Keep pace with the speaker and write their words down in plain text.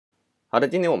好的，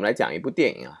今天我们来讲一部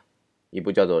电影啊，一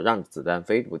部叫做《让子弹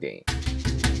飞》这部电影。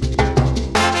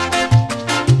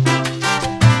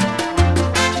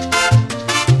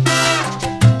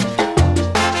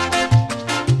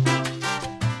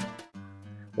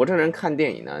我这人看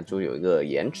电影呢，就有一个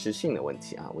延迟性的问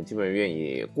题啊，我基本上愿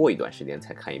意过一段时间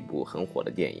才看一部很火的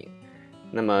电影。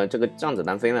那么这个《让子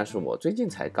弹飞》呢，是我最近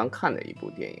才刚看的一部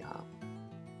电影啊。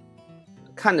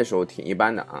看的时候挺一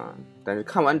般的啊，但是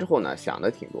看完之后呢，想的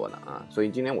挺多的啊，所以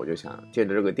今天我就想借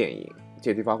着这个电影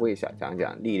借题发挥一下，讲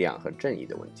讲力量和正义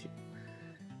的问题。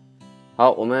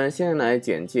好，我们先来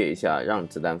简介一下《让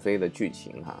子弹飞》的剧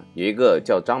情哈。有一个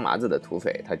叫张麻子的土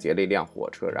匪，他劫了一辆火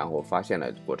车，然后发现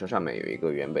了火车上面有一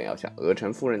个原本要想讹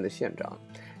成夫人的县长，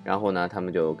然后呢，他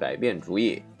们就改变主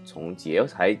意，从劫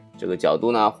财这个角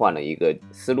度呢，换了一个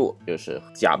思路，就是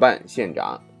假扮县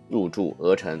长入住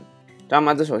鹅城。张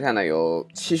麻子手下呢有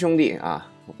7兄弟啊，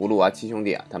葫芦娃7兄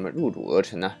弟啊，他们入主鹅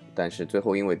城呢，但是最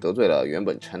后因为得罪了原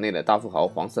本城内的大富豪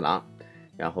黄四郎，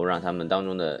然后让他们当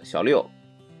中的小六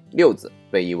子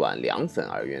被一碗凉粉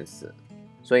而冤死。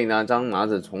所以呢，张麻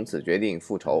子从此决定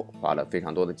复仇，花了非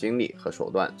常多的精力和手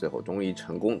段，最后终于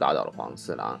成功打倒了黄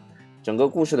四郎。整个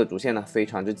故事的主线呢非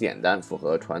常之简单，符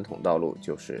合传统道路，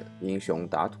就是英雄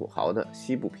打土豪的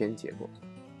西部片结构。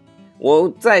我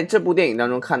在这部电影当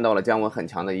中看到了姜文很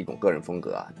强的一种个人风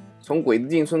格啊，从鬼子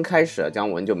进村开始啊，姜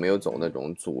文就没有走那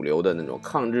种主流的那种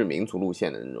抗日民族路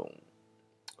线的那种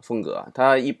风格啊，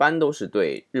他一般都是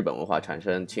对日本文化产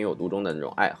生情有独钟的那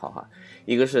种爱好哈。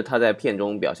一个是他在片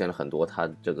中表现了很多他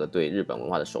这个对日本文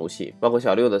化的熟悉，包括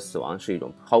小六的死亡是一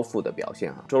种剖腹的表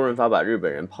现哈。周润发把日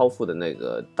本人剖腹的那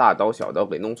个大刀小刀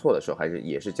给弄错的时候，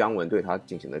也是姜文对他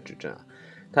进行的指正啊。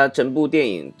他整部电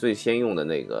影最先用的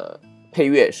那个配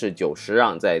乐是久石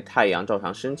让在《太阳照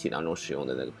常升起》当中使用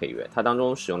的那个配乐，它当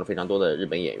中使用了非常多的日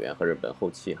本演员和日本后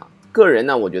期哈。个人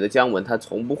呢，我觉得姜文他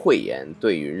从不讳言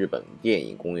对于日本电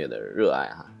影工业的热爱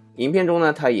哈。影片中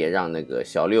呢，他也让那个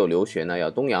小六留学呢要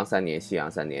东洋3年、西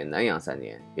洋3年、南洋3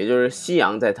年，也就是西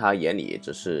洋在他眼里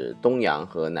只是东洋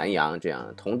和南洋这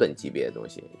样同等级别的东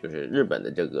西，就是日本的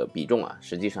这个比重啊，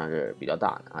实际上是比较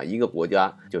大的啊，一个国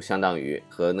家就相当于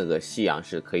和那个西洋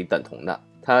是可以等同的。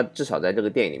他至少在这个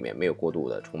电影里面没有过度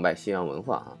的崇拜西洋文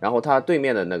化啊，然后他对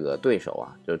面的那个对手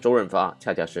啊，就是周润发，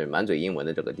恰恰是满嘴英文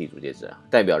的这个地主阶级啊，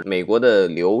代表美国的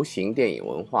流行电影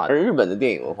文化，而日本的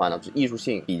电影文化呢是艺术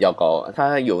性比较高，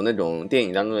它有那种电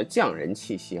影当中的匠人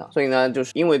气息啊，所以呢，就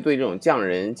是因为对这种匠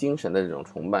人精神的这种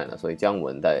崇拜呢，所以姜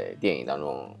文在电影当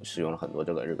中使用了很多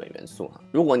这个日本元素啊。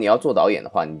如果你要做导演的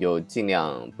话，你就尽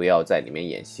量不要在里面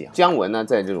演戏啊。姜文呢，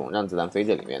在这种《让子弹飞》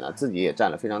这里面呢，自己也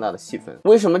占了非常大的戏份。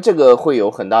为什么这个会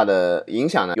有很大的影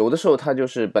响呢？有的时候他就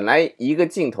是本来一个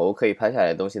镜头可以拍下来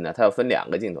的东西呢，他要分2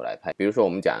个镜头来拍。比如说我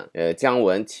们讲姜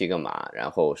文骑个马，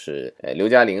然后是刘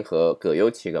嘉玲和葛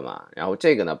优骑个马，然后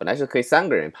这个呢本来是可以3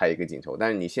个人拍一个镜头，但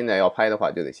是你现在要拍的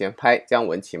话，就得先拍姜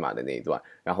文骑马的那一段，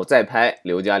然后再拍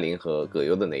刘嘉玲和葛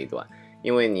优的那一段。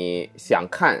因为你想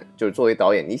看，就是作为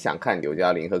导演，你想看刘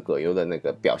嘉玲和葛优的那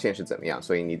个表现是怎么样，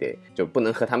所以你得就不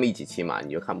能和他们一起骑马，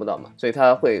你就看不到嘛，所以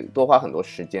他会多花很多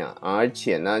时间啊。而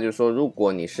且呢，就是说，如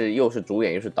果你是又是主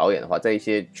演又是导演的话，在一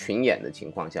些群演的情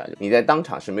况下，你在当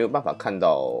场是没有办法看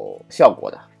到效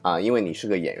果的啊，因为你是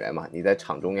个演员嘛，你在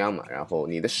场中央嘛，然后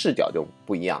你的视角就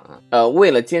不一样啊。为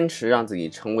了坚持让自己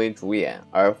成为主演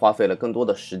而花费了更多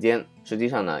的时间，实际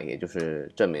上呢，也就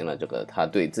是证明了这个他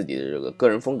对自己的这个个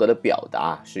人风格的表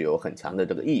达是有很强的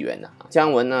这个意愿的啊。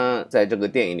姜文呢，在这个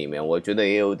电影里面，我觉得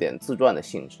也有点自传的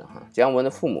性质哈。姜文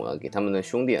的父母呢，给他们的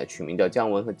兄弟啊取名叫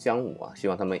姜文和姜武啊，希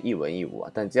望他们一文一武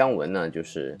啊。但姜文呢，就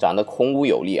是长得孔武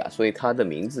有力啊，所以他的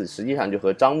名字实际上就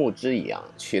和张牧之一样，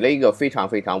取了一个非常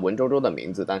非常文绉绉的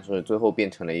名字，但是最后变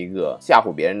成了一个吓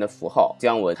唬别人的符号。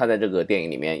姜文他在这个电影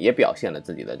里面也表现了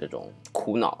自己的这种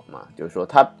苦恼嘛，就是说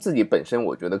他自己本身，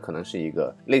我觉得可能是一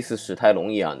个类似史泰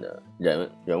龙一样的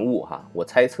人物哈。我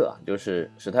猜测啊，就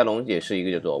是史泰龙也是一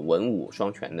个叫做文武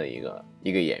双全的一个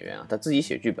演员啊，他自己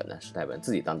写剧本的，史泰龙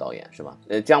自己当导演是吧？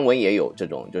姜文也有这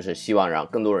种，就是希望让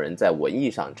更多人在文艺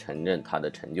上承认他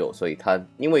的成就，所以他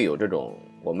因为有这种，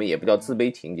我们也不叫自卑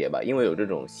情节吧，因为有这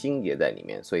种心结在里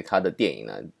面，所以他的电影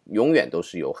呢，永远都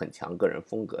是有很强个人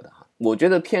风格的哈。我觉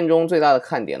得片中最大的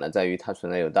看点呢，在于它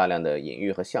存在有大量的隐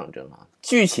喻和象征啊。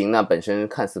剧情呢本身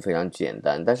看似非常简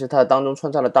单，但是它当中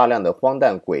穿插了大量的荒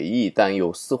诞诡异，但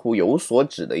又似乎有所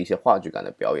指的一些话剧感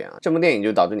的表演啊。这部电影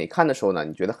就导致你看的时候呢，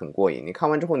你觉得很过瘾，你看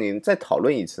完之后你再讨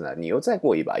论一次呢，你又再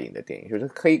过一把瘾的电影，就是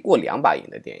可以过2把瘾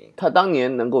的电影。它当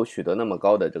年能够取得那么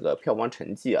高的这个票房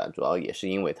成绩啊，主要也是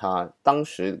因为它当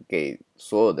时给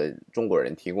所有的中国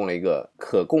人提供了一个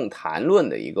可供谈论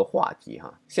的一个话题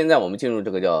哈。现在我们进入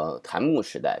这个叫弹幕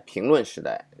时代、评论时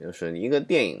代，就是一个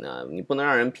电影呢，你不能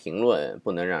让人评论，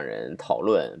不能让人讨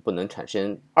论，不能产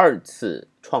生二次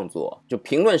创作。就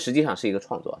评论实际上是一个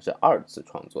创作，是二次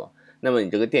创作。那么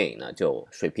你这个电影呢就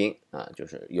水平就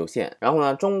是有限。然后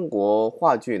呢，中国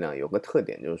话剧呢有个特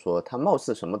点，就是说它貌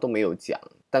似什么都没有讲，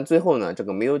但最后呢这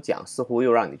个没有讲似乎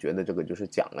又让你觉得这个就是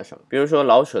讲了什么。比如说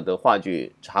老舍的话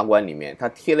剧《茶馆》里面，他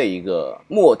贴了一个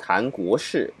莫谈国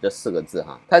事这4个字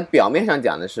哈，他表面上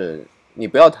讲的是你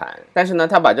不要谈，但是呢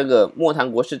他把这个莫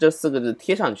谈国事这4个字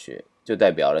贴上去，就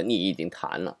代表了你已经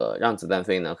谈了。让子弹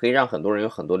飞呢可以让很多人有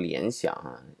很多联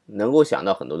想能够想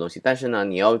到很多东西，但是呢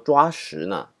你要抓实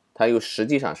呢他又实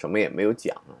际上什么也没有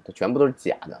讲它全部都是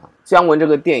假的姜文这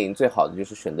个电影最好的就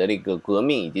是选择了一个革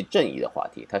命以及正义的话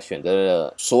题，他选择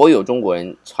了所有中国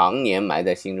人常年埋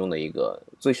在心中的一个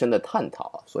最深的探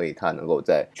讨，所以他能够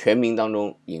在全民当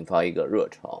中引发一个热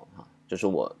潮这是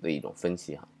我的一种分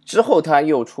析之后他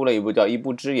又出了一部叫《一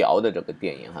步之遥》的这个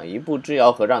电影一步之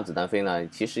遥和让子弹飞呢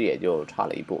其实也就差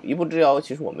了一步。一步之遥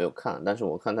其实我没有看，但是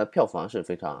我看它票房是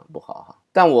非常不好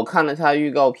但我看了它预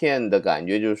告片的感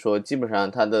觉就是说基本上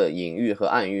它的隐喻和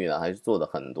暗喻呢还是做的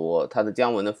很多，它的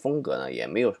姜文的风格呢也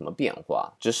没有什么变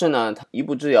化，只是呢它一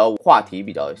步之遥话题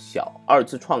比较小，二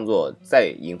次创作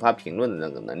再引发评论的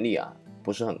那个能力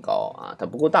不是很高它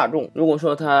不够大众。如果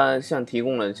说它像提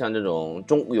供了像这种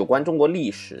有关中国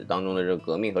历史当中的这个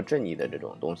革命和正义的这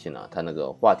种东西呢，它那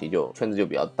个话题圈子就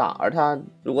比较大。而它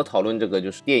如果讨论这个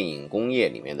就是电影工业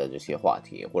里面的这些话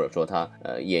题，或者说它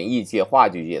演艺界话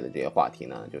剧界的这些话题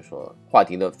呢，就是说话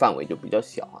题的范围就比较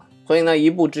小所以呢一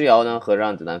步之遥呢和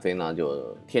让子弹飞呢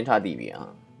就天差地别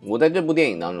我在这部电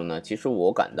影当中呢，其实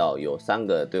我感到有3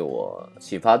个对我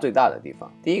启发最大的地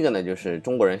方。第一个呢就是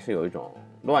中国人是有一种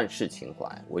乱世情怀，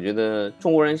我觉得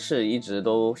中国人是一直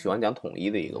都喜欢讲统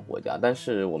一的一个国家，但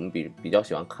是我们比较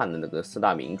喜欢看的那个4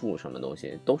大名著什么东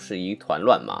西都是一团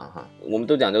乱麻我们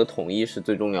都讲这个统一是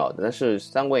最重要的，但是《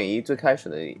三国演义》最开始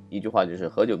的一句话就是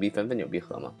合久必分，分久必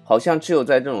合嘛，好像只有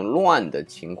在这种乱的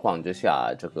情况之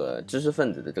下，这个知识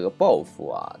分子的这个抱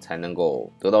负才能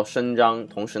够得到伸张，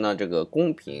同时呢这个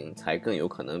公平才更有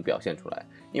可能表现出来。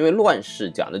因为乱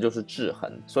世讲的就是制衡，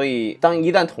所以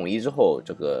一旦统一之后，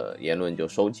这个言论就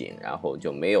收紧，然后就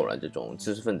没有了这种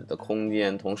知识分子的空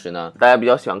间。同时呢，大家比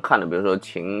较喜欢看的，比如说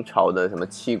秦朝的什么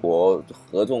七国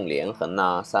合纵连横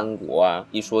三国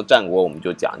一说战国我们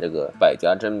就讲这个百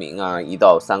家争鸣一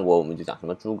到三国我们就讲什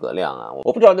么诸葛亮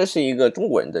我不知道这是一个中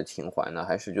国人的情怀呢，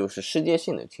还是就是世界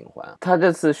性的情怀他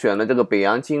这次选了这个北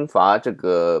洋军阀这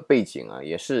个背景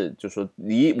也是就是说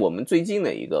离我们最近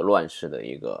的一个乱世的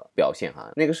一个表现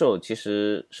那个时候其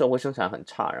实社会生产很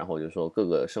差，然后就是说各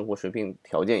个生活水平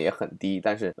条件也很低，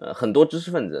但是很多知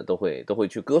识分子都会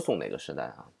去歌颂那个时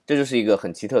代这就是一个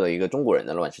很奇特的一个中国人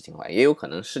的乱世情怀。也有可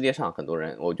能世界上很多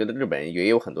人，我觉得日本人也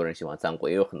有很多人喜欢三国，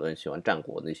也有很多人喜欢战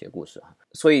国的一些故事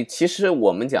所以其实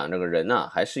我们讲这个人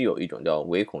还是有一种叫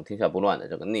唯恐天下不乱的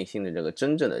这个内心的这个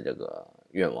真正的这个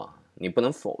愿望，你不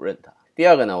能否认它。第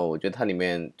二个呢，我觉得它里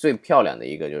面最漂亮的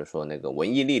一个就是说那个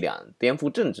文艺力量颠覆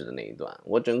政治的那一段，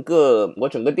我整个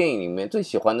电影里面最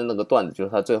喜欢的那个段子就是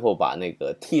他最后把那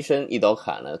个替身一刀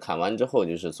砍了，砍完之后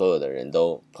就是所有的人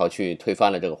都跑去推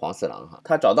翻了这个黄四郎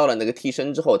他找到了那个替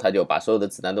身之后，他就把所有的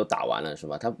子弹都打完了是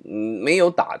吧？他没有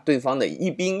打对方的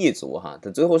一兵一卒他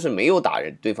最后是没有打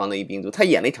对方的一兵一卒，他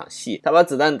演了一场戏，他把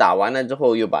子弹打完了之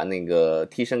后又把那个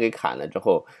替身给砍了之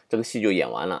后，这个戏就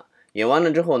演完了。演完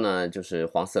了之后呢，就是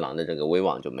黄四郎的这个威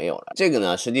望就没有了。这个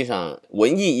呢，实际上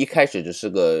文艺一开始只是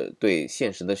个对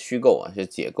现实的虚构是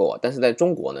解构但是在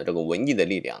中国呢，这个文艺的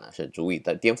力量呢是足以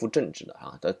在颠覆政治的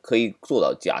它可以做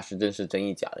到假是真是真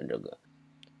亦假的这个。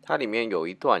它里面有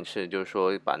一段是就是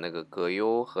说把那个葛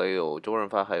优还有周润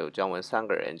发还有姜文3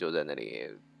个人就在那里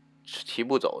齐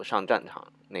步走上战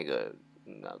场那个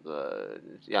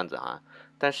样子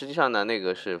但实际上呢那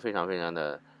个是非常非常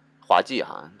的滑稽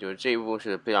就是这一部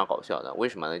是非常搞笑的。为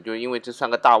什么呢？就是因为这3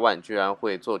个大腕居然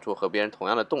会做出和别人同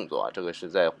样的动作这个是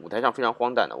在舞台上非常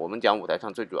荒诞的。我们讲舞台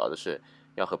上最主要的是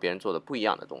要和别人做的不一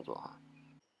样的动作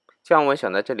姜文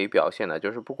想在这里表现的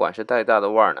就是不管是带大的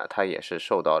腕呢，他也是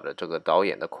受到了这个导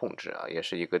演的控制也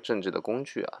是一个政治的工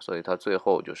具所以他最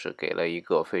后就是给了一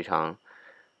个非常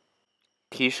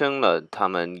提升了他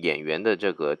们演员的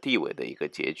这个地位的一个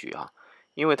结局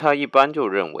因为他一般就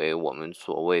认为我们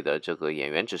所谓的这个演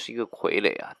员只是一个傀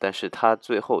儡但是他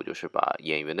最后就是把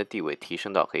演员的地位提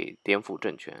升到可以颠覆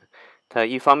政权。他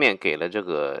一方面给了这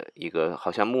个一个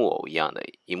好像木偶一样的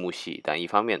一幕戏，但一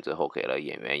方面最后给了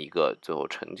演员一个最后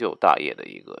成就大业的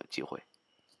一个机会。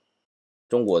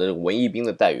中国的文艺兵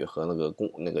的待遇和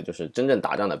那个就是真正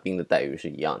打仗的兵的待遇是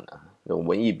一样的这种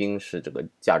文艺兵是这个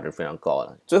价值非常高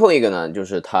的。最后一个呢，就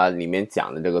是它里面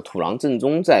讲的这个土郎正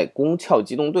宗在宫壳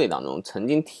机动队当中曾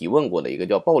经提问过的一个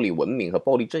叫暴力文明和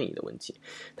暴力正义的问题。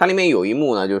它里面有一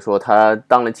幕呢，就是说他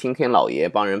当了青天老爷，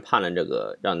帮人判了这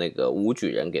个让那个武举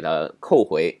人给他扣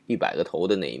回100个头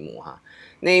的那一幕哈。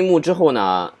那一幕之后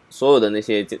呢，所有的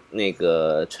那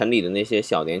个城里的那些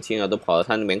小年轻啊，都跑到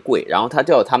他那边跪，然后他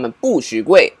叫他们不许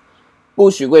跪，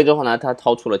不许跪之后呢，他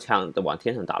掏出了枪，往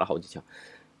天上打了好几枪。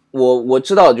我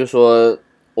知道，就是说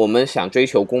我们想追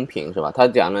求公平，是吧？他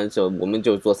讲呢，我们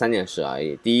就做3件事而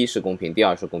已。第一是公平，第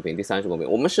二是公平，第三是公平。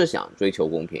我们是想追求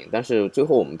公平，但是最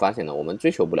后我们发现呢，我们追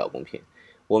求不了公平。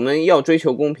我们要追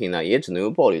求公平呢，也只能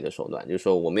用暴力的手段，就是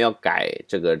说我们要改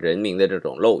这个人民的这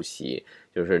种陋习，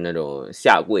就是那种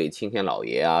下跪青天老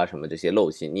爷啊什么这些陋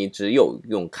习，你只有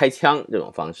用开枪这种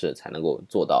方式才能够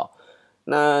做到。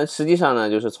那实际上呢，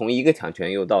就是从一个强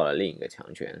权又到了另一个强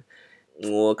权。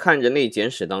我看《人类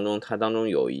简史》当中，它当中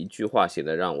有一句话写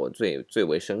的让我最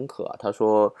为深刻啊。他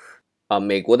说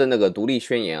美国的那个独立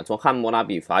宣言啊，从汉谟拉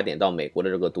比法典到美国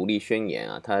的这个独立宣言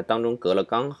啊，它当中隔了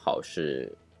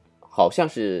好像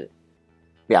是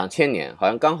2000年，好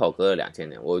像刚好隔了2000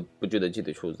年，我不记得具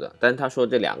体数字。但是他说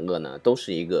这两个呢都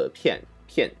是一个骗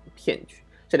局，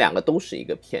这两个都是一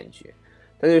个骗局。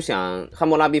他就想汉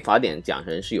谟拉比法典讲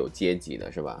人是有阶级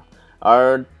的，是吧？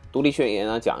而独立宣言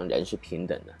呢讲人是平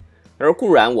等的。而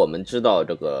固然我们知道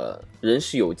这个人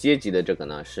是有阶级的，这个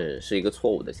呢是一个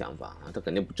错误的想法啊，它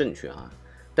肯定不正确啊。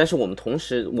但是我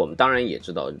们当然也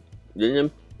知道人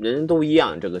人都一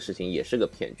样，这个事情也是个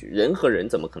骗局。人和人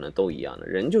怎么可能都一样呢？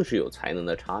人就是有才能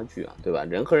的差距啊，对吧？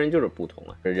人和人就是不同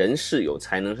啊，人是有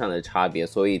才能上的差别，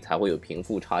所以才会有贫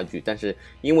富差距。但是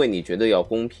因为你觉得要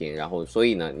公平，然后所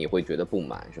以呢你会觉得不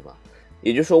满，是吧？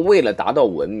也就是说，为了达到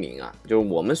文明啊，就是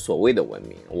我们所谓的文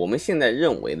明，我们现在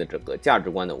认为的这个价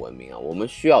值观的文明啊，我们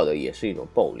需要的也是一种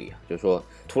暴力啊。就是说，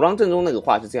土郎正宗那个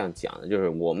话是这样讲的，就是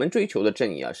我们追求的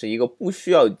正义啊，是一个不需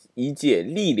要依借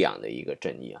力量的一个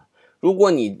正义啊。如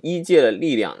果你依借了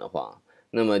力量的话，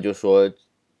那么就说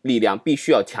力量必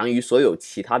须要强于所有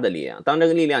其他的力量。当这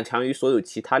个力量强于所有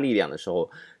其他力量的时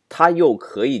候，它又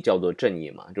可以叫做正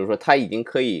义嘛？就是说，它已经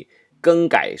可以更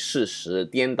改事实，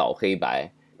颠倒黑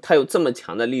白。他有这么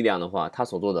强的力量的话，他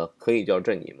所做的可以叫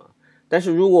正义吗？但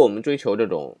是如果我们追求这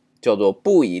种叫做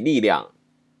不以力量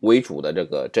为主的这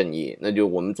个正义，那就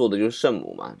我们做的就是圣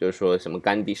母嘛，就是说什么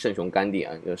圣雄甘地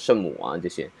啊，就圣母啊这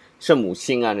些，圣母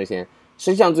心啊这些，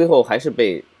实际上最后还是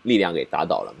被力量给打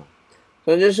倒了嘛。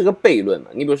所以这是个悖论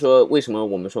嘛。你比如说，为什么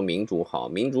我们说民主好？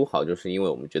民主好就是因为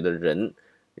我们觉得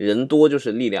人多就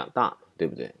是力量大，对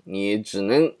不对？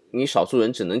你少数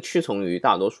人只能屈从于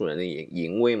大多数人的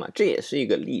淫威嘛，这也是一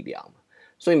个力量嘛。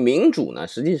所以民主呢，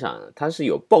实际上它是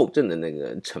有暴政的那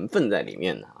个成分在里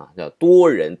面的啊，叫多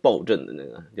人暴政的那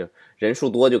个，就人数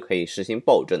多就可以实行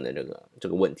暴政的这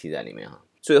个问题在里面啊。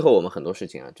最后我们很多事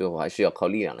情啊，最后还是要靠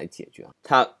力量来解决啊。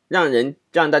它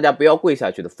让大家不要跪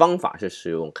下去的方法是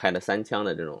使用开了3枪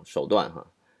的这种手段哈，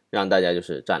让大家就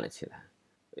是站了起来。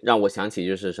让我想起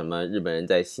就是什么日本人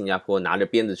在新加坡拿着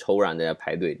鞭子抽让大家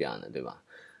排队这样的，对吧？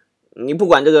你不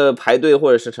管这个排队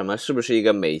或者是什么是不是一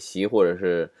个美习，或者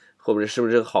是是不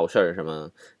是个好事儿，什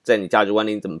么在你价值观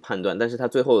里你怎么判断？但是他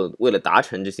最后为了达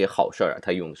成这些好事儿啊，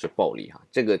他用的是暴力哈。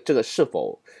这个是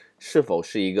否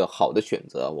是一个好的选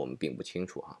择，我们并不清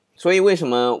楚哈。所以为什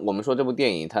么我们说这部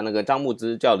电影他那个张牧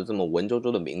之叫的这么文绉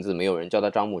绉的名字，没有人叫他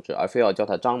张牧之，而非要叫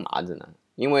他张麻子呢？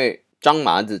因为张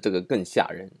麻子这个更吓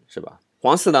人，是吧？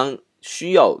黄四郎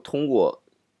需要通过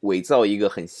伪造一个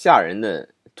很吓人的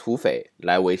土匪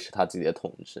来维持他自己的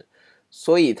统治，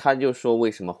所以他就说为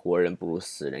什么活人不如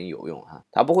死人有用啊？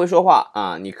他不会说话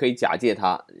啊，你可以假借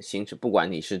他行使，不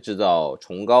管你是制造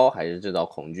崇高还是制造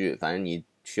恐惧，反正你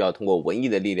需要通过文艺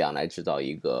的力量来制造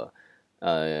一个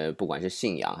不管是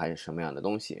信仰还是什么样的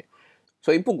东西。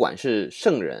所以不管是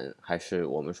圣人还是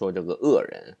我们说这个恶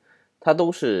人，他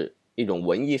都是一种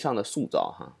文艺上的塑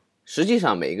造哈。实际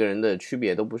上每个人的区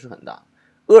别都不是很大，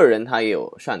恶人他也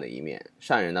有善的一面，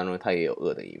善人当中他也有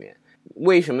恶的一面。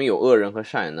为什么有恶人和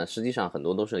善人呢？实际上很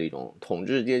多都是一种统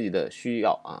治阶级的需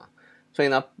要啊。所以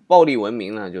呢，暴力文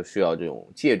明呢就需要这种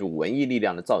借助文艺力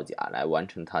量的造假来完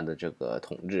成他的这个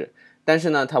统治。但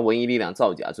是呢，他文艺力量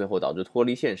造假，最后导致脱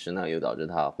离现实呢，又导致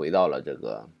他回到了这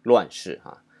个乱世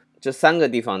啊。这3个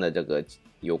地方的这个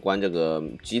有关这个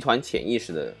集团潜意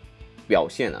识的表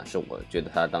现呢，是我觉得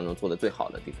它当中做的最好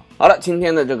的地方。好了，今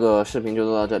天的这个视频就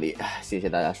做到这里，谢谢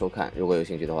大家收看。如果有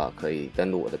兴趣的话，可以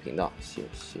登录我的频道，谢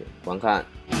谢观看。